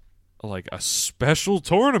like a special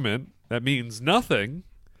tournament that means nothing.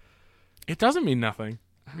 It doesn't mean nothing.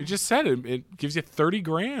 You just said it. It gives you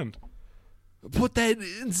 $30,000. Put that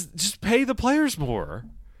in, just pay the players more.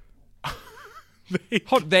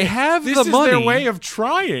 They have This the is money. their way of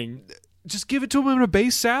trying. Just give it to them in a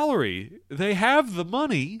base salary. They have the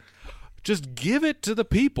money. Just give it to the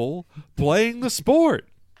people playing the sport.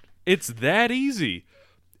 It's that easy.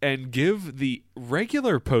 And give the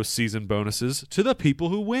regular postseason bonuses to the people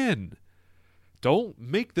who win. Don't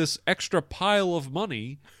make this extra pile of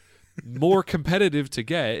money more competitive to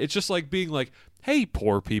get. It's just like being like, hey,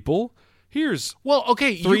 poor people, here's Well,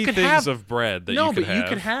 okay, three you could things have of bread that no, you could but have. you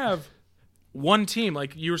could have one team,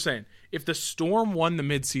 like you were saying. If the Storm won the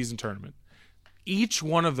midseason tournament, each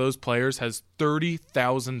one of those players has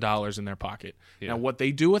 $30,000 in their pocket. Yeah. Now, what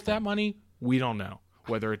they do with that money, we don't know.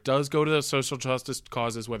 Whether it does go to the social justice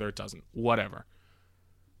causes, whether it doesn't, whatever.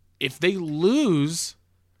 If they lose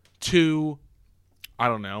to, I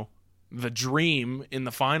don't know, the Dream in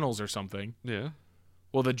the finals or something, Yeah.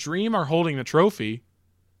 well, the Dream are holding the trophy.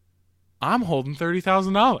 I'm holding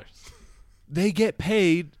 $30,000. They get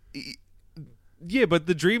paid. Yeah, but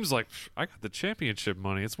the Dream's like, I got the championship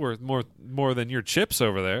money. It's worth more than your chips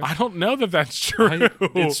over there. I don't know that that's true.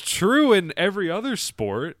 It's true in every other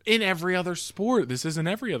sport. in every other sport. This isn't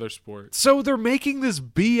every other sport. So they're making this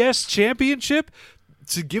BS championship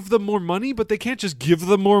to give them more money, but they can't just give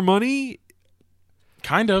them more money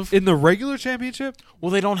Kind of. in the regular championship? Well,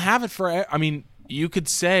 they don't have it for. I mean, you could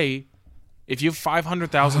say if you have $500,000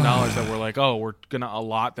 that we're like, oh, we're gonna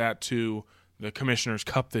allot that to the Commissioner's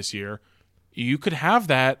Cup this year. You could have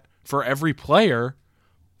that for every player,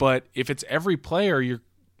 but if it's every player, you're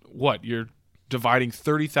dividing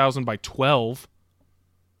 30,000 by 12.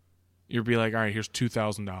 You'd be like, all right, here's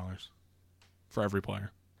 $2,000 for every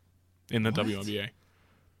player in the WNBA.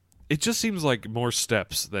 It just seems like more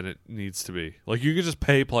steps than it needs to be. Like, you could just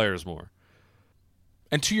pay players more.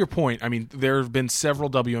 And to your point, I mean, there have been several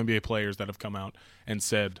WNBA players that have come out and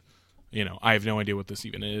said, you know, I have no idea what this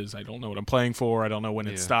even is. I don't know what I'm playing for. I don't know when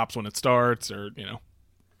it stops, when it starts, or, you know.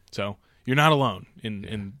 So you're not alone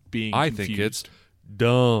in being I confused. think it's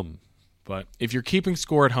dumb. But if you're keeping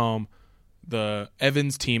score at home, the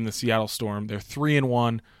Evans team, the Seattle Storm, they're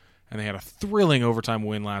 3-1, and they had a thrilling overtime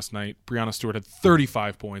win last night. Brianna Stewart had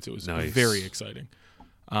 35 points. It was very exciting.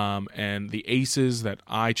 And the Aces that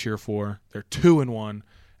I cheer for, they're 2-1,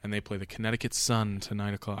 and they play the Connecticut Sun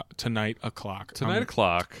tonight o'clock.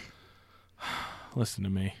 Listen to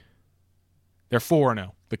me. They're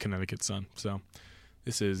 4-0, the Connecticut Sun. So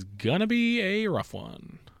this is gonna be a rough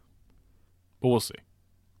one, but we'll see.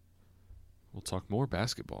 We'll talk more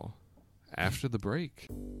basketball after the break.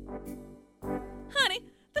 Honey,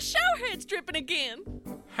 the shower head's dripping again.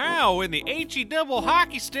 How in the HE double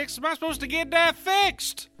hockey sticks am I supposed to get that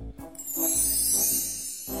fixed?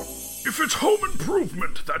 If it's home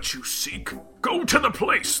improvement that you seek, go to the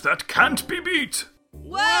place that can't be beat.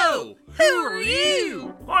 Whoa! Who are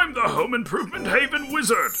you? I'm the Home Improvement Haven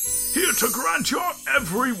Wizard, here to grant your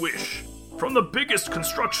every wish. From the biggest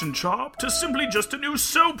construction job to simply just a new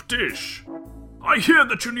soap dish. I hear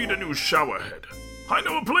that you need a new shower head. I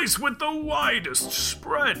know a place with the widest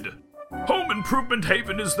spread. Home Improvement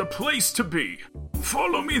Haven is the place to be.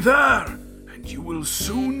 Follow me there, and you will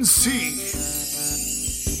soon see.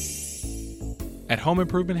 At Home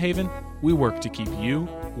Improvement Haven, we work to keep you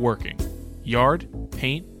working. Yard,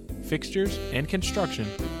 paint, fixtures, and construction,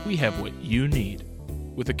 we have what you need.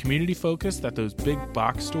 With a community focus that those big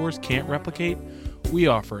box stores can't replicate, we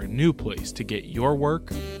offer a new place to get your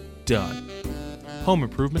work done. Home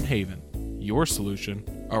Improvement Haven, your solution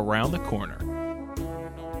around the corner.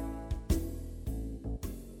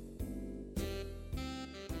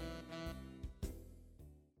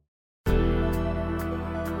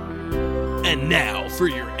 And now for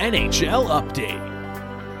your NHL update.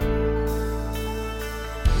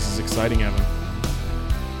 This is exciting, Evan.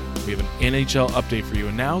 We have an NHL update for you,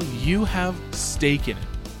 and now you have stake in it.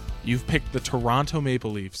 You've picked the Toronto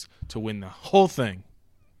Maple Leafs to win the whole thing.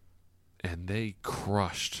 And they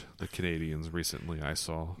crushed the Canadians recently, I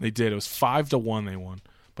saw. They did. It was 5-1 they won.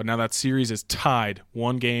 But now that series is tied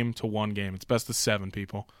 1-game to 1-game. It's best of 7,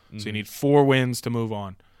 people. So you need 4 wins to move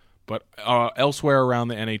on. But elsewhere around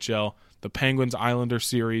the NHL, the Penguins-Islanders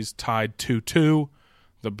series tied 2-2.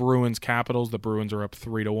 The Bruins-Capitals, the Bruins are up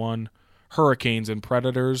 3-1. Hurricanes and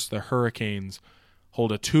Predators, the Hurricanes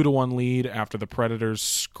hold a 2-1 lead after the Predators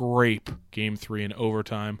scrape Game 3 in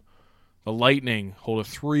overtime. The Lightning hold a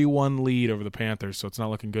 3-1 lead over the Panthers, so it's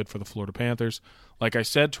not looking good for the Florida Panthers. Like I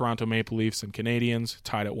said, Toronto Maple Leafs and Canadians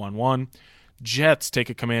tied at 1-1. Jets take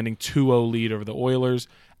a commanding 2-0 lead over the Oilers.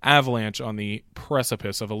 Avalanche on the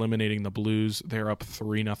precipice of eliminating the Blues. They're up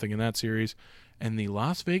 3-0 in that series. And the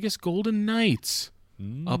Las Vegas Golden Knights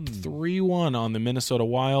up 3-1 on the Minnesota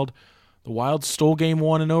Wild. The Wild stole Game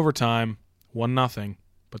 1 in overtime, 1-0.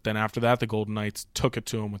 But then after that, the Golden Knights took it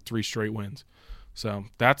to them with 3 straight wins. So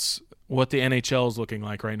that's what the NHL is looking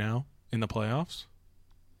like right now in the playoffs.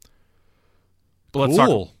 But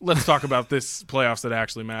let's talk about this playoffs that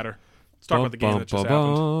actually matter. Let's talk about the game that just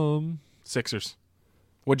happened. Sixers.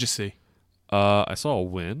 What'd you see? I saw a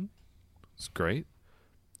win. It's great.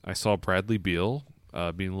 I saw Bradley Beal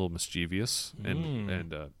being a little mischievous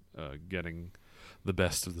and getting the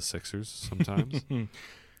best of the Sixers sometimes.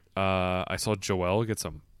 I saw Joel get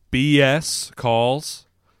some BS calls.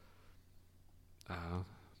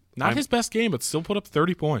 Not his best game, but still put up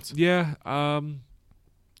 30 points. Yeah.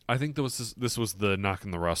 I think this was the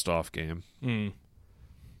knocking the rust off game,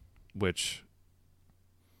 which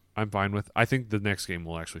I'm fine with. I think the next game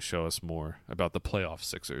will actually show us more about the playoff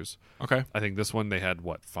Sixers. Okay. I think this one they had,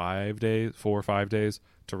 4 or 5 days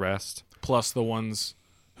to rest. Plus the ones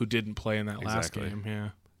who didn't play in that last Exactly. game, yeah.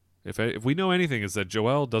 If we know anything, is that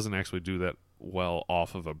Joel doesn't actually do that well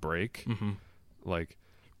off of a break. Mm-hmm. Like,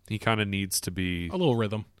 he kind of needs to be... A little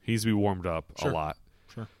rhythm. He needs to be warmed up a Sure. lot.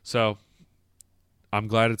 Sure. So, I'm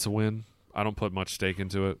glad it's a win. I don't put much stake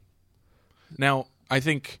into it. Now, I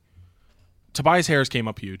think Tobias Harris came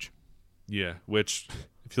up huge. Yeah, which,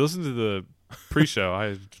 if you listen to the pre-show,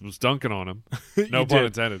 I was dunking on him. No You pun did.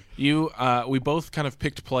 intended. We both kind of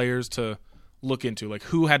picked players to look into, like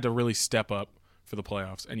who had to really step up for the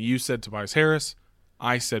playoffs. And you said Tobias Harris.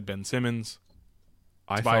 I said Ben Simmons.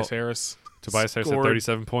 Tobias Harris Tobias Harris had scored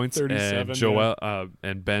 37 points, 37, and Joel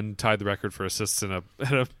and Ben tied the record for assists in a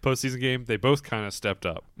postseason game. They both kind of stepped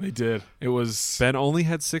up. They did. It was Ben only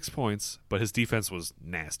had 6 points, but his defense was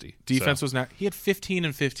nasty. defense was not. He had 15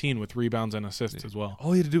 and 15 with rebounds and assists as well.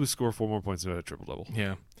 All he had to do was score 4 more points and had a triple double.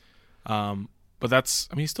 Yeah, but that's.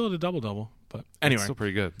 I mean, he still had a double double. But anyway, Still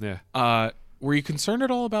pretty good. Yeah. were you concerned at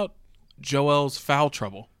all about Joel's foul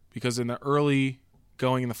trouble? Because in the early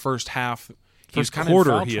going in the first half, he was First kind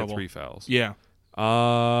quarter, of in foul he trouble. had 3 fouls. Yeah,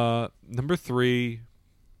 Number 3,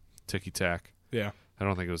 ticky tack. yeah. I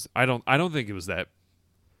don't think it was. I don't think it was that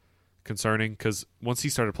concerning because once he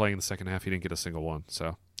started playing in the second half, he didn't get a single one.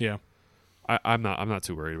 So Yeah. I'm not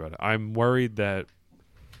too worried about it. I'm worried that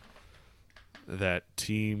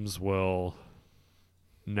teams will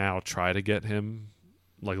now try to get him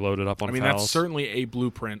like loaded up on I mean, fouls. that's certainly a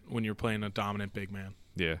blueprint when you're playing a dominant big man.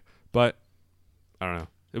 Yeah, but I don't know.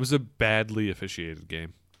 It was a badly officiated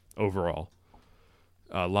game overall.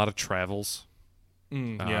 A lot of travels.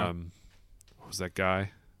 Yeah. What was that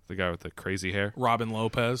guy? The guy with the crazy hair? Robin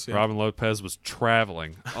Lopez. Yeah. Robin Lopez was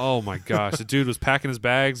traveling. Oh my gosh. The dude was packing his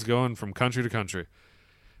bags going from country to country.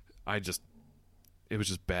 It was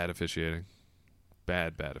just bad officiating.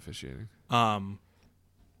 Bad officiating.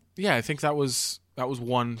 Yeah, I think that was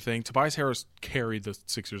one thing. Tobias Harris carried the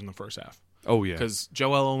Sixers in the first half. Oh yeah. Because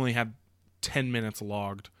Joel only had 10 minutes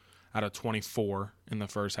logged out of 24 in the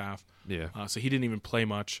first half. Yeah. So he didn't even play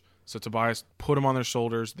much. So Tobias put him on their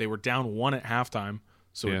shoulders. They were down 1 at halftime.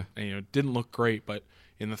 So it didn't look great, but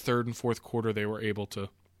in the third and fourth quarter they were able to,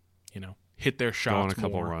 hit their shots Go on a couple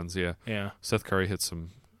more. runs, yeah. Yeah. Seth Curry hit some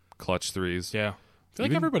clutch threes. Yeah. I feel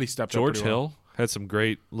like Even everybody stepped up. George pretty Hill well. had some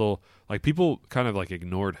great little people kind of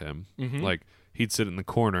ignored him. Mhm. Like he'd sit in the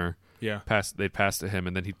corner, Yeah. they'd pass to him,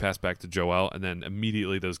 and then he'd pass back to Joel, and then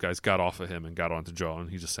immediately those guys got off of him and got onto Joel, and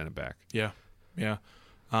he just sent it back. Yeah. Yeah.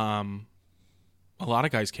 A lot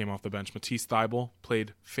of guys came off the bench. Matisse Thybulle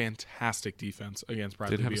played fantastic defense against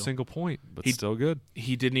Bradley Didn't have Beal. a single point, but He- still good.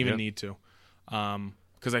 He didn't even Yeah. need to.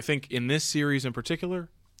 Because I think in this series in particular,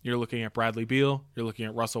 you're looking at Bradley Beal, you're looking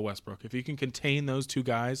at Russell Westbrook. If you can contain those two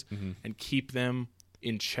guys and keep them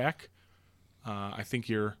in check, I think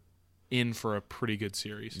you're in for a pretty good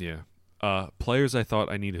series. Yeah. Players I thought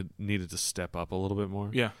I needed to step up a little bit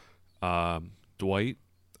more. Yeah. Dwight,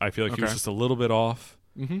 I feel like he was Okay. just a little bit off.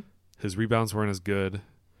 Mm-hmm. His rebounds weren't as good.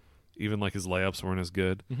 Even his layups weren't as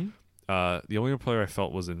good. Mhm. The only other player I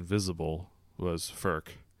felt was invisible was Furk.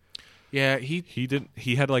 Yeah, He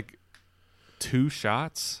had 2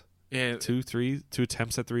 shots, yeah, 2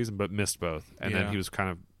 attempts at threes, but missed both. And Yeah. then he was kind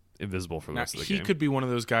of invisible for the now, rest of the he game. could be one of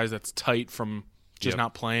those guys that's tight from just Yep.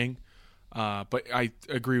 not playing. But I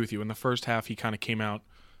agree with you. In the first half, he kind of came out,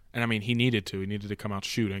 and I mean, he needed to. He needed to come out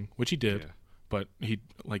shooting, which he did. Yeah. But he,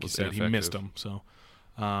 like you Was said, he missed ineffective. them. So,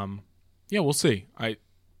 yeah, we'll see. Are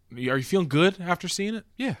you feeling good after seeing it?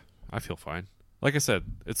 Yeah, I feel fine. Like I said,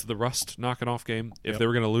 it's the rust knocking off game. If Yep. they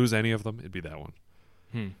were going to lose any of them, it'd be that one.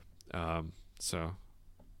 Hmm. So,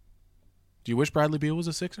 Do you wish Bradley Beal was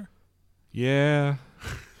a Sixer? yeah.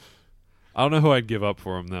 I don't know who I'd give up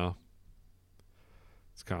for him, though.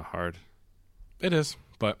 It's kind of hard. It is,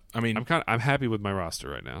 but I mean, I'm happy with my roster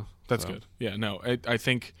right now. that's so. good. Yeah, no, I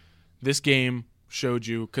think this game showed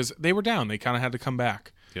you because they were down. They kind of had to come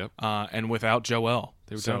back. Yep. And without Joel,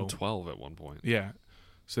 They were so, down 12 at one point. Yeah,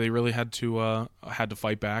 so they really had to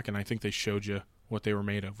fight back, and I think they showed you what they were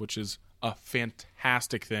made of, which is a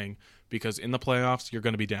fantastic thing because in the playoffs you're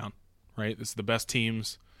going to be down, right? This is the best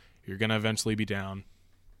teams. You're going to eventually be down.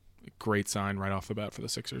 Great sign right off the bat for the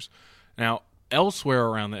Sixers. Now, elsewhere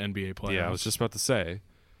around the NBA playoffs, Yeah, I was just about to say,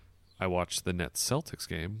 I watched the Nets Celtics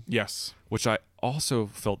game, yes, which I also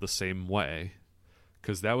felt the same way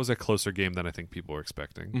because that was a closer game than I think people were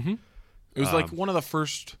expecting. Mm-hmm. It was like one of the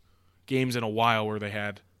first games in a while where they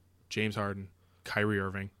had James Harden, Kyrie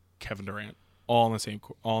Irving, Kevin Durant, all in the same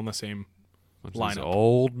Bunch of these lineup.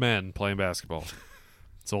 old men playing basketball.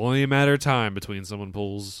 It's only a matter of time between someone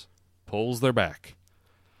pulls their back.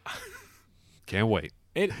 Can't wait.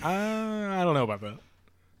 I don't know about that.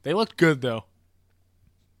 They looked good though.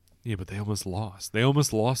 Yeah, but they almost lost. They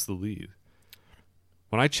almost lost the lead.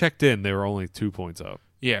 When I checked in, they were only 2 points up.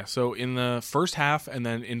 Yeah, so in the first half and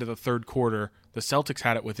then into the third quarter, the Celtics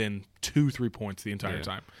had it within 2-3 points the entire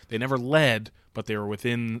time. They never led, but they were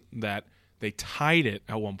within that. They tied it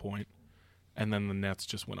at one point, and then the Nets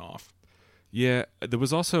just went off. Yeah, there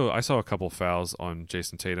was also, I saw a couple fouls on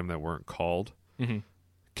Jason Tatum that weren't called,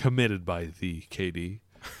 committed by the KD.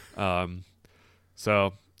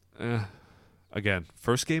 Again,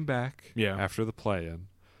 first game back after the play-in.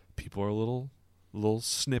 People are a little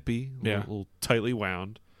snippy, a little tightly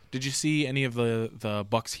wound. Did you see any of the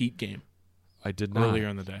Bucks Heat game? I did not. Earlier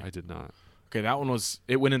in the day. I did not. Okay, that one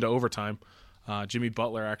it went into overtime. Jimmy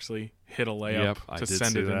Butler actually hit a layup Yep, I to did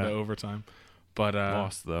send see it that. into overtime. But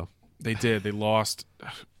Lost, though. they did. They lost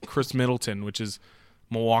Chris Middleton, which is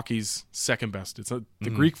Milwaukee's second best. It's the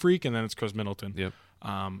Greek Freak, and then it's Chris Middleton. Yep.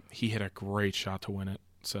 He hit a great shot to win it.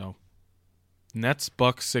 So Nets,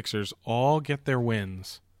 Bucks, Sixers all get their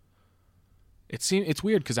wins. It's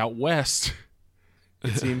weird because out west,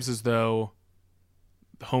 it seems as though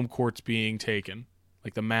the home court's being taken.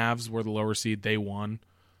 Like the Mavs were the lower seed, they won.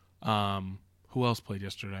 Who else played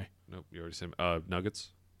yesterday? Nope, you already said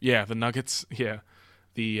Nuggets. Yeah, the Nuggets. Yeah,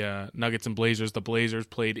 the Nuggets and Blazers. The Blazers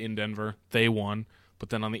played in Denver. They won. But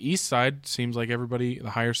then on the East side, seems like everybody, the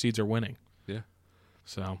higher seeds are winning. Yeah.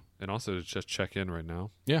 So, And also to just check in right now,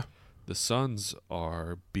 yeah. the Suns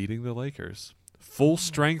are beating the Lakers. Full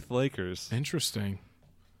strength Lakers. Interesting.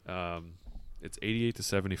 It's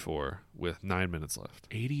 88-74 with 9 minutes left.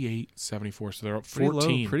 88-74. So they're up Pretty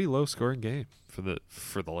 14. pretty low scoring game for the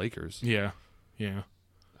Lakers. Yeah. Yeah.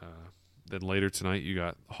 Then later tonight you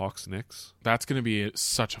got Hawks Knicks. That's going to be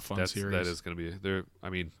such a fun series. That is going to be.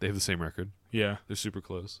 They have the same record. Yeah. They're super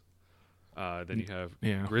close. Then you have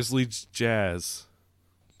Yeah. Grizzlies Jazz.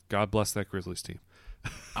 God bless that Grizzlies team.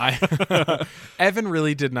 Evan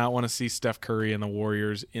really did not want to see Steph Curry and the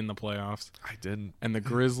Warriors in the playoffs. I didn't. And the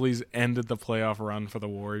Grizzlies ended the playoff run for the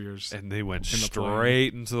Warriors. And they went In the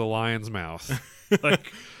straight into the lion's mouth.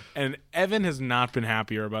 And Evan has not been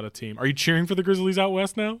happier about a team. Are you cheering for the Grizzlies out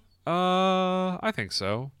west now? I think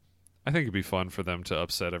so. I think it'd be fun for them to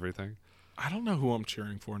upset everything I don't know who I'm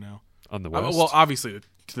cheering for now. on the West. Well, obviously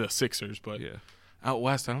the Sixers, but yeah, out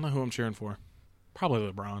west, I don't know who I'm cheering for. Probably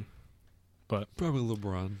LeBron. probably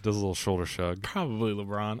LeBron does a little shoulder shrug. Probably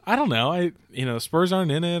LeBron. I don't know. The Spurs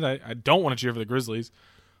aren't in it. I don't want to cheer for the Grizzlies.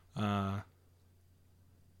 I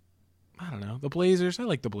don't know. The Blazers. I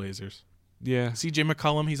like the Blazers. Yeah, CJ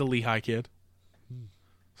McCollum. He's a Lehigh kid.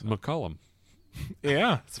 McCollum.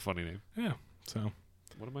 Yeah. That's a funny name. Yeah. So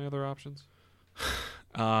What are my other options?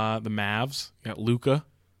 the Mavs. You got Luka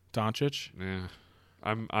Doncic. Yeah,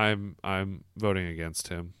 I'm voting against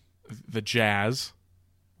him. The Jazz.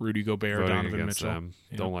 Rudy Gobert, Voting Donovan against Mitchell. them.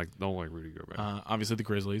 Yeah. Don't like Rudy Gobert. Obviously the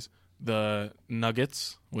Grizzlies. The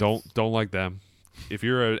Nuggets. with- Don't like them. If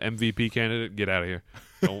you're an MVP candidate, get out of here.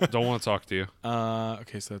 Don't want to talk to you.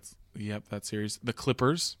 Okay, so that's that series. The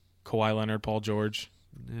Clippers. Kawhi Leonard, Paul George.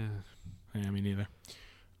 Yeah. Yeah, me neither.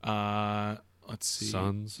 Let's see.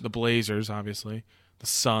 Suns. The Blazers, obviously. The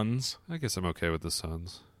Suns, I guess I'm okay with the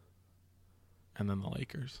Suns. and then the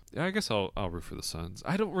Lakers. Yeah, I guess I'll root for the Suns.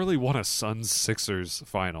 I don't really want a Suns-Sixers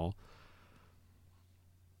final.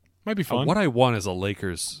 Might be fun. What I want is a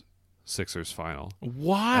Lakers-Sixers final.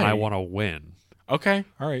 Why? And I want to win. Okay,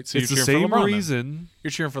 all right. So It's the you're same cheering for LeBron, then. reason.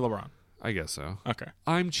 You're cheering for LeBron. I guess so. Okay.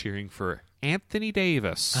 I'm cheering for Anthony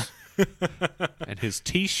Davis and his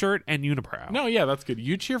T-shirt and unibrow. No, yeah, that's good.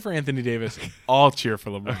 You cheer for Anthony Davis. I'll cheer for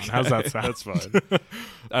LeBron. How's that sound? That's fine.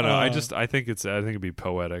 I don't know. I think it'd be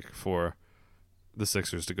poetic for the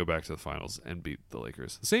Sixers to go back to the finals and beat the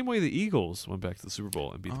Lakers. The same way the Eagles went back to the Super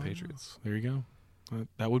Bowl and beat the Patriots. There you go.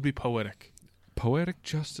 That would be poetic. Poetic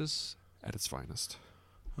justice at its finest.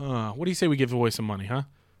 What do you say we give away some money, huh?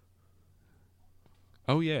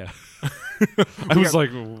 Oh, yeah. I was like,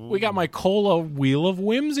 We got my Cola Wheel of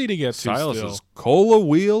Whimsy to get to still. Silas's Cola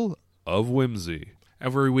Wheel of Whimsy.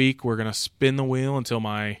 Every week, we're going to spin the wheel until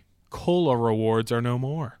my Cola rewards are no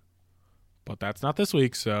more. But that's not this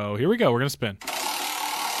week, so here we go. We're going to spin.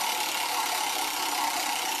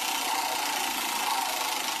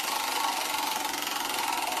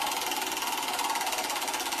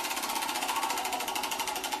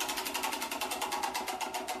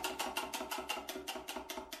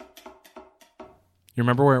 You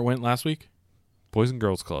remember where it went last week? Boys and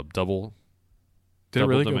Girls Club. Double. Did it double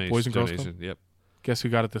really go donation- Boys and Girls donation. Club? Yep. Guess who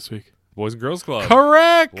got it this week? Boys and Girls Club.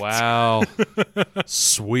 Correct! Wow.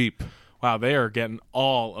 Sweep. Wow, they are getting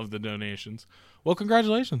all of the donations. Well,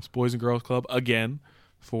 congratulations, Boys and Girls Club, again,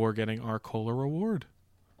 for getting our Cola reward.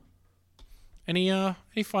 Any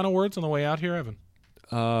final words on the way out here, Evan?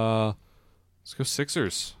 Let's go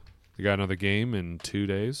Sixers. They got another game in 2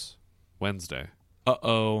 days. Wednesday.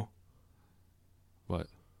 Uh-oh. What?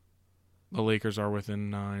 The Lakers are within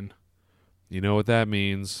 9. You know what that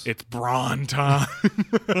means. It's Braun time.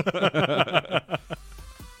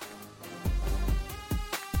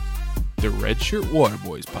 The Red Shirt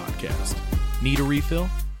Waterboys podcast. Need a refill?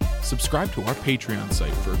 Subscribe to our Patreon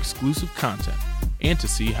site for exclusive content and to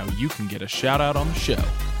see how you can get a shout out on the show.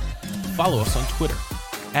 Follow us on Twitter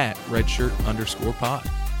at redshirt_pod,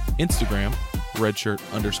 Instagram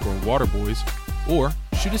redshirt_waterboys, or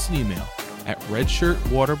shoot us an email at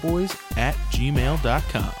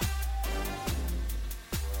redshirtwaterboys@gmail.com.